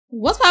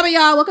What's poppin',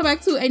 y'all? Welcome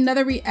back to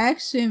another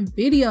reaction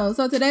video.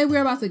 So today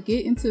we're about to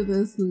get into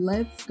this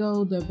Let's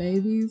Go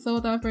DABABY. So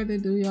without further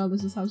ado, y'all,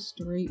 let's just hop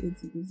straight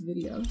into this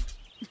video.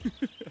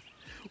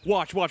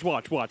 Watch.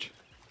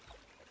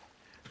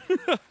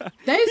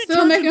 They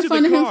still making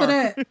fun of him for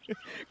that.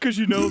 Because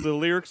you know the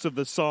lyrics of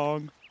the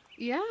song.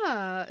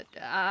 Yeah,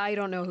 I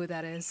don't know who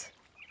that is.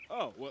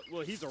 Oh,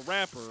 well he's a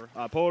rapper.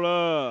 Pull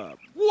up.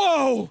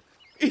 Whoa!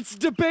 It's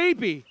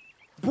DABABY!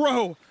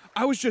 Bro,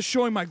 I was just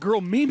showing my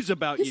girl memes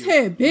about you. His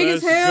head big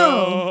as hell.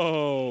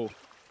 Go.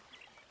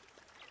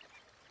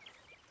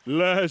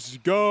 Let's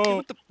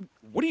go. Hey,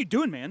 what are you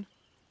doing, man?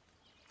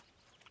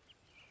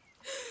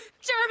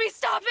 Jeremy,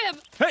 stop him!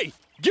 Hey,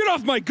 get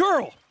off my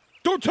girl!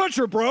 Don't touch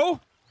her, bro!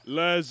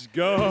 Let's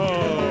go.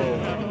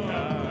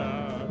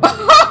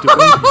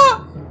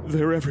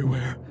 They're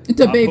everywhere.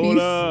 DABABYs.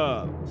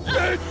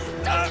 Don't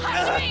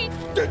touch me!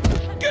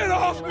 Get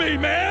off me,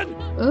 man!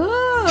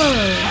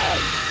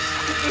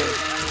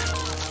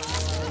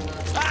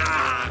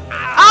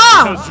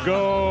 Let's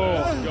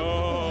go.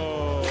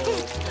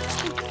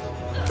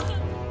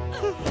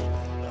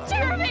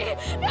 Jeremy,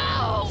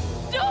 no!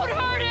 Don't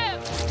hurt him!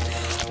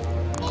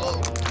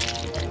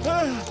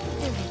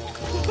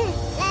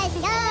 Let's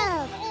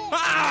go!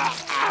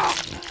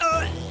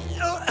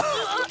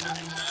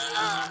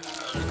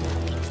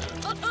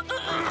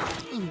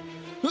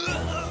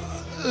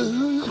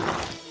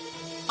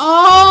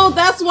 Oh,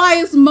 that's why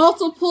it's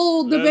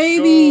multiple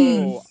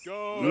DABABYs.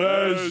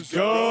 Let's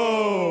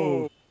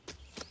go.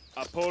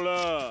 Pull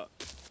up.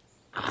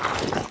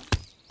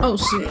 Oh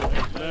shit.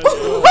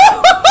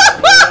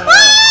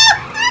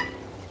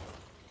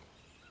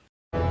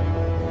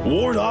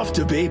 Ward off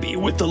DABABY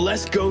with the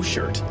Let's Go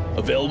shirt.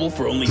 Available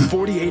for only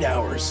 48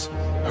 hours.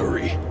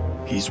 Hurry,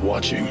 he's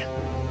watching.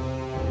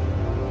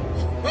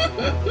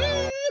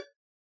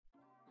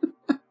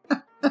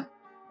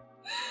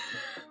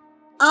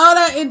 Oh,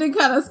 that ending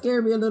kind of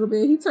scared me a little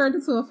bit. He turned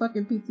into a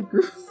fucking pizza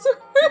group.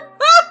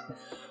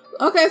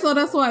 Okay, so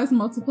that's why it's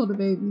multiple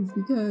DABABYs,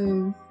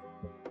 because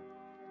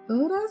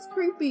oh, that's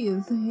creepy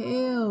as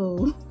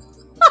hell.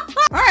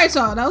 Alright,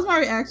 y'all, that was my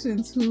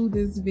reaction to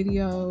this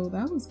video.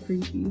 That was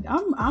creepy.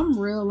 I'm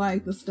real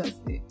like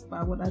disgusted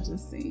by what I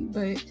just seen.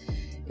 But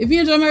if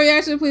you enjoyed my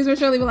reaction, please make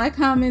sure to leave a like,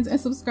 comment, and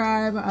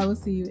subscribe. I will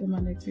see you in my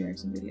next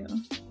reaction video.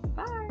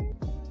 Bye.